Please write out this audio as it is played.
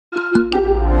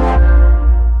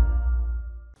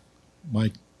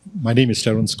My name is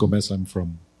Terence Gomez. I'm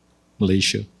from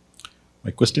Malaysia.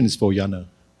 My question is for Jana.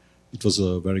 It was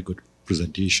a very good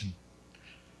presentation.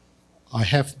 I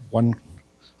have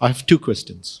two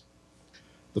questions.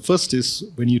 The first is,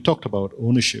 when you talked about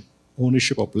ownership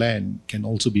of land can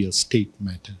also be a state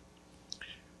matter.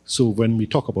 So when we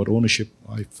talk about ownership,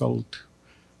 I felt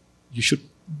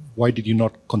why did you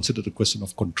not consider the question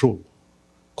of control?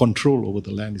 Control over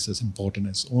the land is as important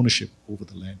as ownership over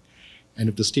the land. And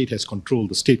if the state has control,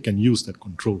 the state can use that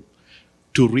control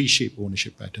to reshape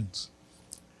ownership patterns.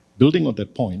 Building on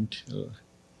that point,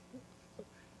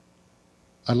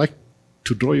 I'd like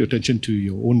to draw your attention to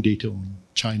your own data on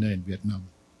China and Vietnam.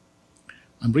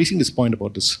 I'm raising this point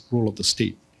about this role of the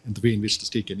state and the way in which the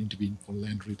state can intervene for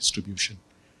land redistribution.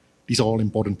 These are all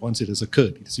important points. It has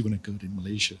even occurred in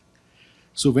Malaysia.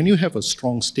 So when you have a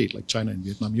strong state like China and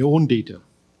Vietnam, your own data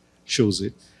shows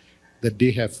it, that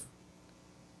they have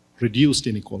reduced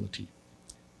inequality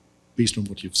based on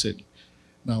what you've said.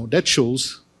 Now that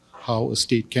shows how a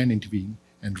state can intervene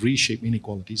and reshape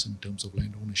inequalities in terms of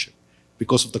land ownership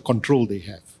because of the control they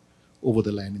have over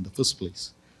the land in the first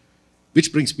place.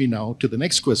 Which brings me now to the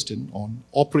next question on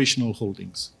operational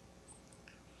holdings.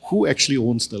 Who actually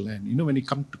owns the land? You know, when you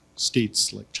come to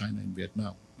states like China and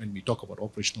Vietnam, when we talk about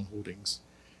operational holdings,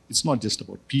 it's not just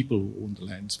about people who own the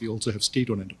lands. We also have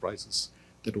state-owned enterprises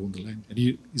that own the land.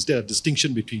 And is there a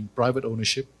distinction between private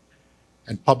ownership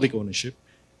and public ownership?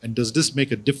 And does this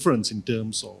make a difference in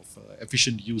terms of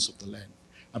efficient use of the land?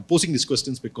 I'm posing these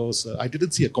questions because I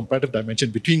didn't see a comparative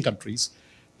dimension between countries,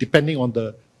 depending on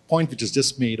the point which is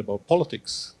just made about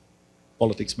politics.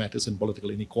 Politics matters, and political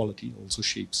inequality also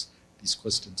shapes these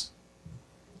questions.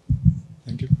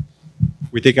 Thank you.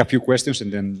 We take a few questions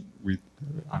and then we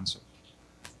answer.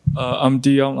 I'm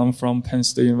Dion. I'm from Penn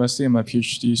State University. I'm a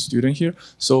PhD student here.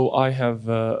 So I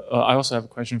also have a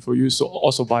question for you. So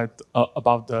also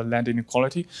about the land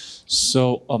inequality.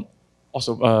 So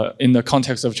also in the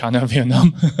context of China and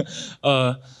Vietnam.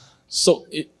 So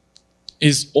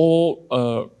is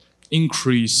all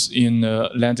increase in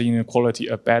land inequality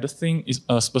a bad thing?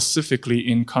 Specifically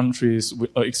in countries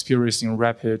experiencing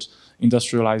rapid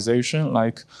industrialization,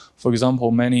 like for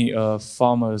example, many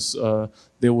farmers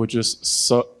they would just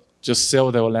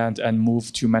sell their land and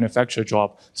move to manufacture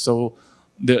job. So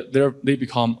they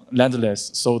become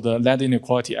landless. So the land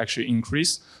inequality actually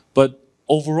increase, but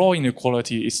overall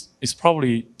inequality is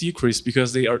probably decreased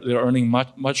because they're earning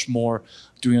much more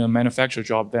doing a manufacture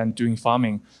job than doing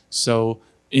farming. So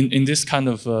in this kind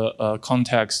of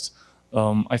context,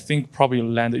 I think probably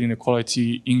land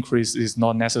inequality increase is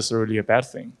not necessarily a bad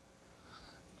thing.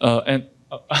 And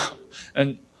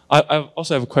I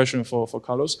also have a question for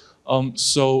Carlos.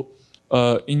 So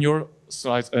in your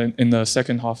slides, in the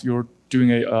second half, you're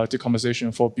doing a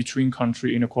decomposition for between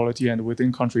country inequality and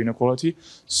within country inequality.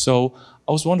 So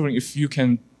I was wondering if you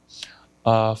can,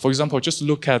 for example, just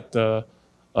look at the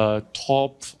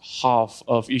top half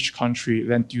of each country,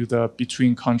 then do the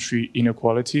between country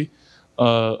inequality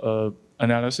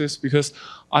analysis. Because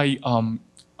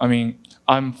I mean,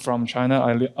 I'm from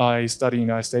China. I study in the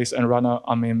United States, and right now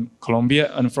I'm in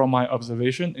Colombia. And from my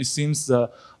observation, it seems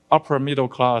the upper middle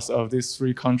class of these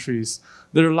three countries,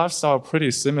 their lifestyle are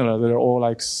pretty similar. They're all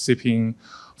like sipping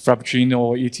frappuccino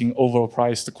or eating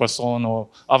overpriced croissant or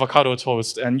avocado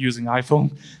toast and using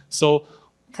iPhone. So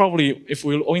probably if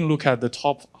we only look at the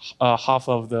top half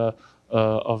of the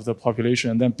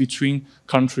population, then between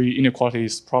country inequality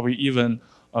is probably even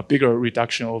a bigger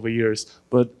reduction over years.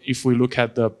 But if we look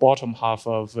at the bottom half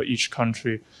of each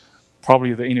country,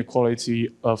 probably the inequality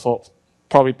for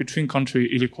probably between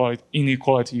country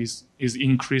inequalities is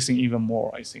increasing even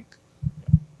more, I think.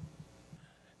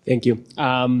 Thank you.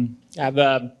 I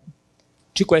have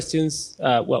two questions.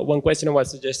 Well, one question and one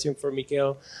suggestion for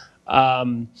Mikhail.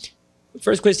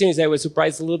 First question is, I was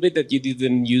surprised a little bit that you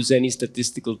didn't use any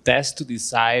statistical test to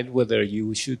decide whether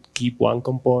you should keep one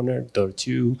component or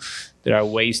two. There are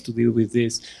ways to deal with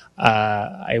this.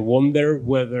 I wonder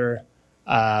whether,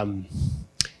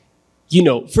 you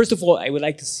know, first of all, I would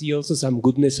like to see also some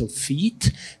goodness of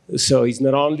feet. So it's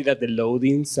not only that the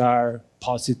loadings are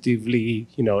positively,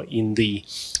 you know, in the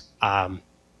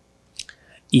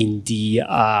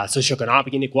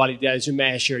socioeconomic inequality as you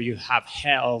measure, you have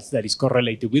health that is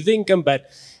correlated with income, but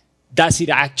does it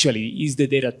actually, is the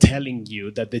data telling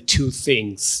you that the two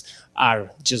things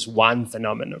are just one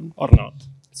phenomenon or not?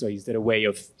 So is there a way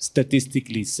of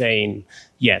statistically saying,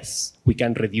 yes, we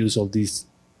can reduce all these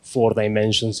 4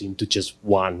 dimensions into just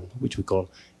one, which we call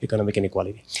economic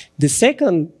inequality? The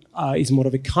second is more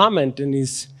of a comment, and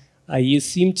is you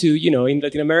seem to, you know, in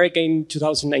Latin America in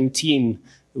 2019,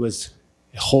 it was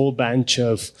a whole bunch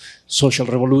of social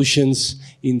revolutions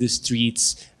in the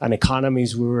streets and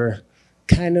economies we were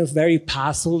kind of very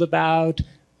puzzled about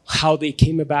how they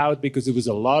came about, because there was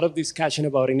a lot of discussion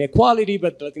about inequality,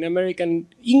 but Latin American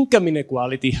income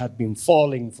inequality had been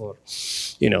falling for,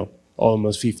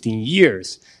 almost 15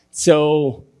 years.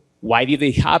 So why did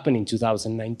they happen in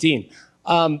 2019?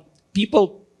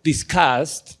 People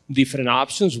discussed different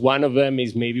options. One of them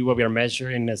is maybe what we are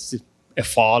measuring as a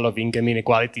fall of income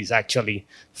inequality is actually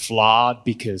flawed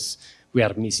because we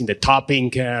are missing the top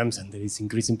incomes and there is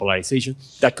increasing polarization.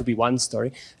 That could be one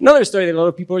story. Another story that a lot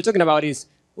of people are talking about is,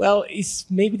 well,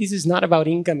 maybe this is not about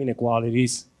income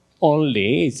inequalities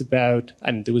only. It's about,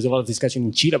 and there was a lot of discussion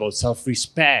in Chile about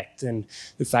self-respect and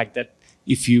the fact that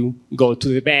if you go to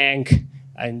the bank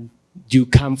and you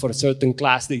come from a certain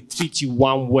class, they treat you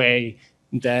one way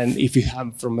than if you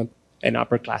come from an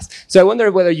upper class. So I wonder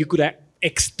whether you could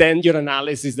extend your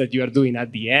analysis that you are doing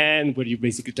at the end, where you're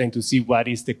basically trying to see what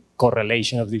is the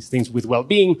correlation of these things with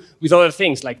well-being, with other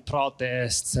things like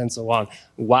protests and so on.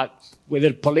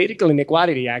 Whether political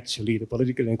inequality, actually, the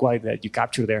political inequality that you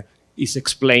capture there, is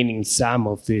explaining some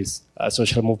of these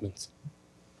social movements.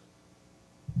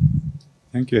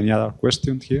 Thank you. Any other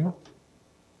questions here?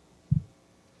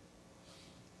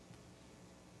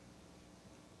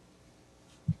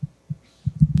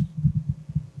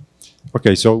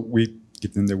 Okay, so we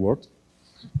give them the word.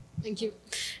 Thank you.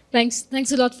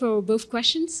 Thanks a lot for both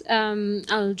questions.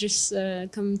 I'll just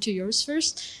come to yours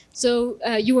first. So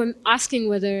you were asking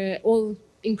whether all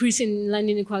increasing land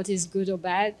inequality is good or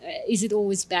bad. Is it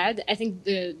always bad? I think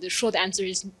the short answer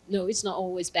is no, it's not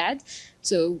always bad.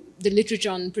 So the literature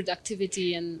on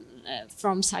productivity and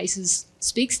farm sizes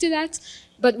speaks to that.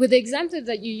 But with the example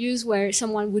that you use where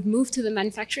someone would move to the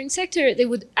manufacturing sector, they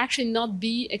would actually not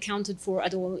be accounted for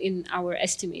at all in our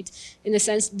estimate. In a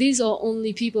sense, these are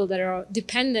only people that are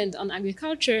dependent on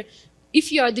agriculture.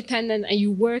 If you are dependent and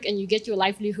you work and you get your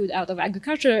livelihood out of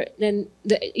agriculture, then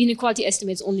the inequality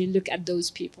estimates only look at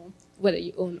those people, whether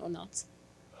you own or not.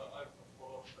 I have a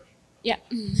follow-up question. Yeah.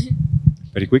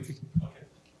 Very quickly.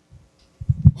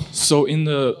 So in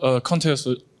the context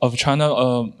of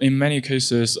China, in many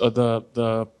cases,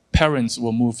 the parents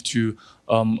will move to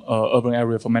urban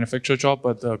area for manufacturing job,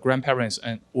 but the grandparents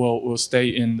will stay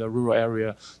in the rural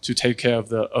area to take care of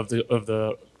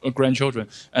the grandchildren.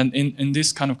 And in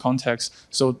this kind of context,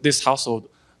 so this household,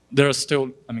 there's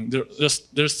still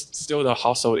the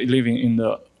household living in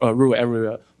the rural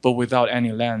area, but without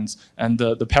any lands, and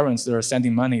the parents, they're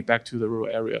sending money back to the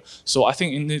rural area. So I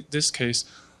think in this case,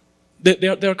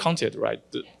 they're counted, right?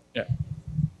 Yeah.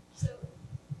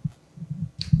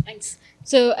 Thanks.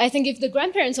 So I think if the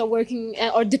grandparents are working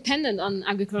or dependent on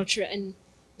agriculture and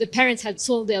the parents had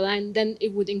sold their land, then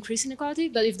it would increase inequality.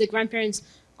 But if the grandparents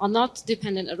are not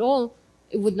dependent at all,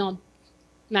 it would not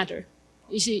matter.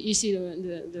 You see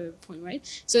the point,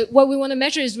 right? So what we want to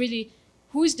measure is really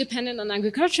who is dependent on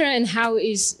agriculture and how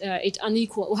is it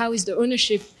unequal, how is the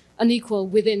ownership unequal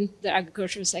within the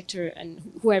agricultural sector and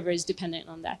whoever is dependent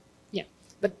on that. Yeah,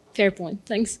 but fair point,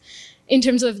 thanks. In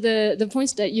terms of the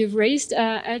points that you've raised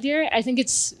earlier, I think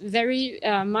it's very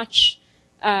much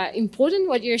important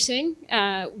what you're saying.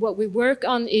 What we work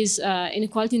on is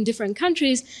inequality in different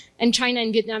countries, and China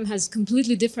and Vietnam has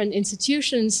completely different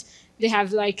institutions. They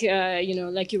have like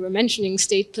you were mentioning,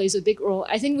 state plays a big role.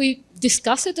 I think we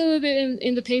discuss it a little bit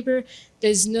in the paper.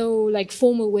 There's no like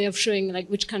formal way of showing like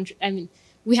which country. I mean,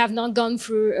 we have not gone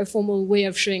through a formal way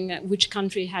of showing which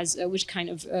country has which kind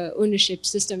of ownership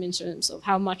system in terms of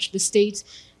how much the state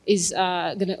is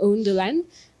going to own the land.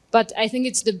 But I think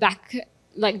it's the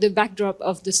backdrop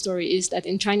of the story is that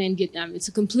in China and Vietnam, it's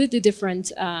a completely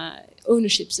different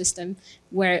ownership system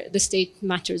where the state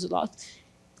matters a lot.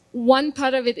 One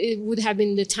part of it would have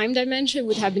been the time dimension. It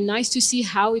would have been nice to see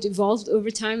how it evolved over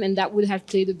time, and that would have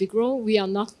played a big role. We are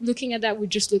not looking at that. We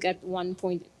just look at one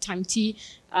point time t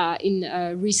in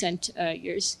recent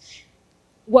years.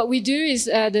 What we do is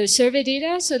the survey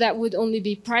data, so that would only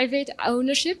be private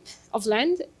ownership of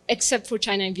land, except for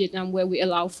China and Vietnam, where we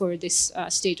allow for this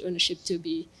state ownership to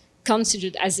be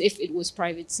considered as if it was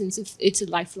private, since it's a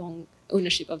lifelong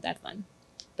ownership of that land.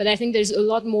 But I think there's a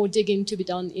lot more digging to be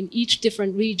done in each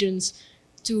different regions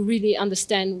to really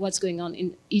understand what's going on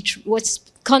in what's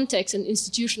context and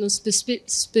institutional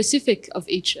specific of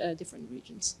each different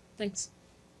regions. Thanks.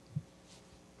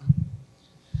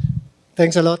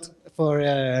 Thanks a lot for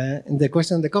the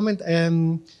question and the comment.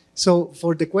 So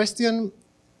for the question,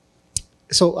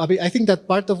 so I think that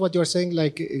part of what you're saying,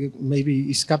 like maybe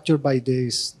is captured by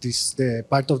the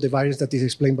part of the variance that is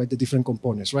explained by the different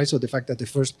components, right? So the fact that the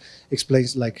first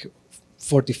explains like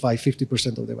 45,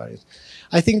 50% of the variance.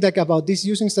 I think that about this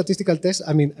using statistical tests,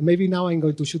 I mean, maybe now I'm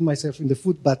going to shoot myself in the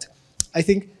foot, but I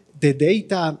think the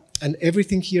data and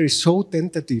everything here is so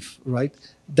tentative, right,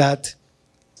 that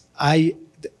I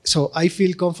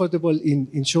feel comfortable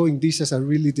in showing this as a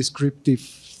really descriptive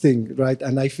thing, right?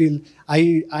 And I feel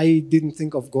I didn't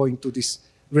think of going to this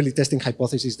really testing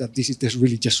hypothesis that there's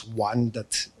really just one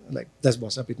that, like, that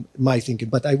was a bit my thinking,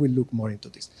 but I will look more into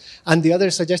this. And the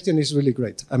other suggestion is really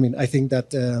great. I mean, I think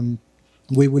that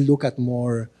we will look at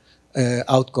more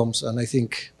outcomes, and I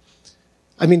think,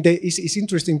 I mean, it's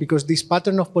interesting because this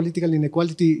pattern of political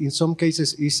inequality in some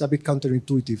cases is a bit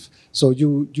counterintuitive. So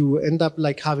you end up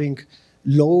like having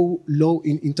low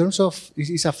in terms of,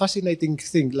 it's a fascinating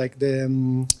thing. Like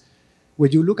when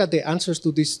you look at the answers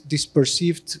to this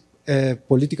perceived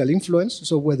political influence,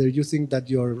 so whether you think that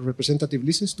your representative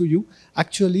listens to you,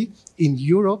 actually in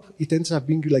Europe it ends up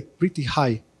being like pretty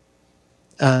high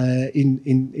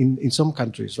in some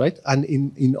countries, right? And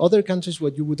in other countries,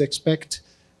 what you would expect,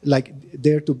 like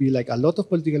there to be like a lot of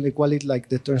political inequality, like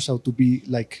there turns out to be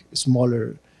like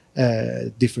smaller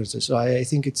differences. So I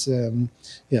think it's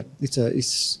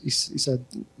it's a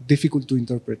difficult to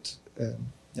interpret.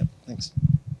 Yeah, thanks.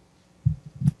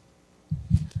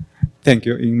 Thank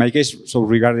you. In my case, so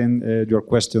regarding your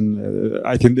question,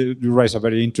 I think that you raise a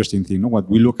very interesting thing. No? When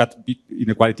we look at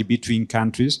inequality between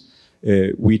countries,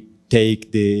 we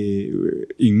take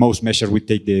in most measures, we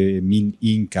take the mean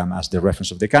income as the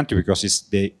reference of the country because it's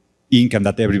the income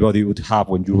that everybody would have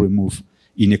when you remove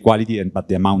inequality, but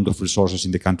the amount of resources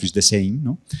in the country is the same.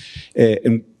 No?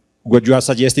 And what you are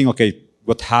suggesting, okay,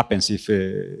 what happens if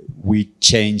we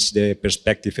change the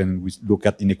perspective and we look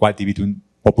at inequality between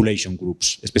population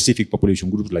groups, specific population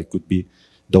groups, like could be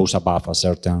those above a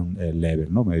certain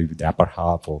level, no? Maybe the upper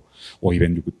half, or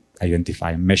even you could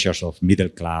identify measures of middle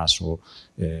class or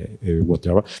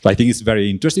whatever. So I think it's very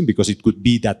interesting because it could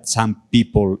be that some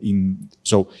people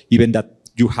so even that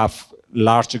you have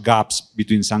large gaps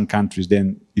between some countries,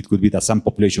 then it could be that some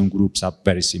population groups are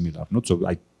very similar. Not so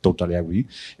I totally agree,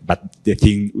 but the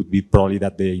thing would be probably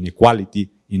that the inequality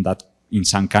in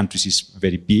some countries is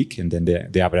very big, and then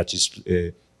the average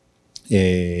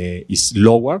is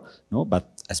lower. No,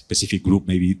 but a specific group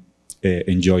maybe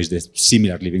enjoys the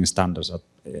similar living standards that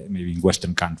maybe in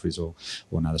Western countries or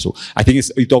another. So I think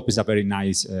it opens a very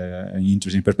nice and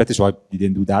interesting perspective. So I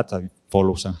didn't do that. I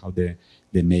follow somehow the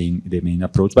main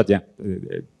approach. But yeah,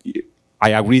 I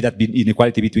agree that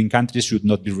inequality between countries should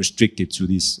not be restricted to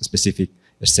this specific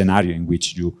scenario in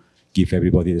which you give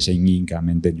everybody the same income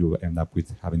and then you end up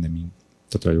with having the mean.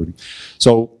 Totally agree.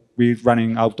 So we're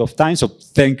running out of time. So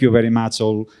thank you very much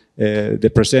all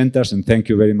the presenters, and thank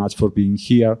you very much for being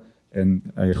here.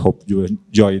 And I hope you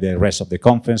enjoy the rest of the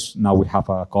conference. Now we have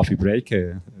a coffee break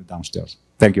downstairs.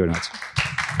 Thank you very much.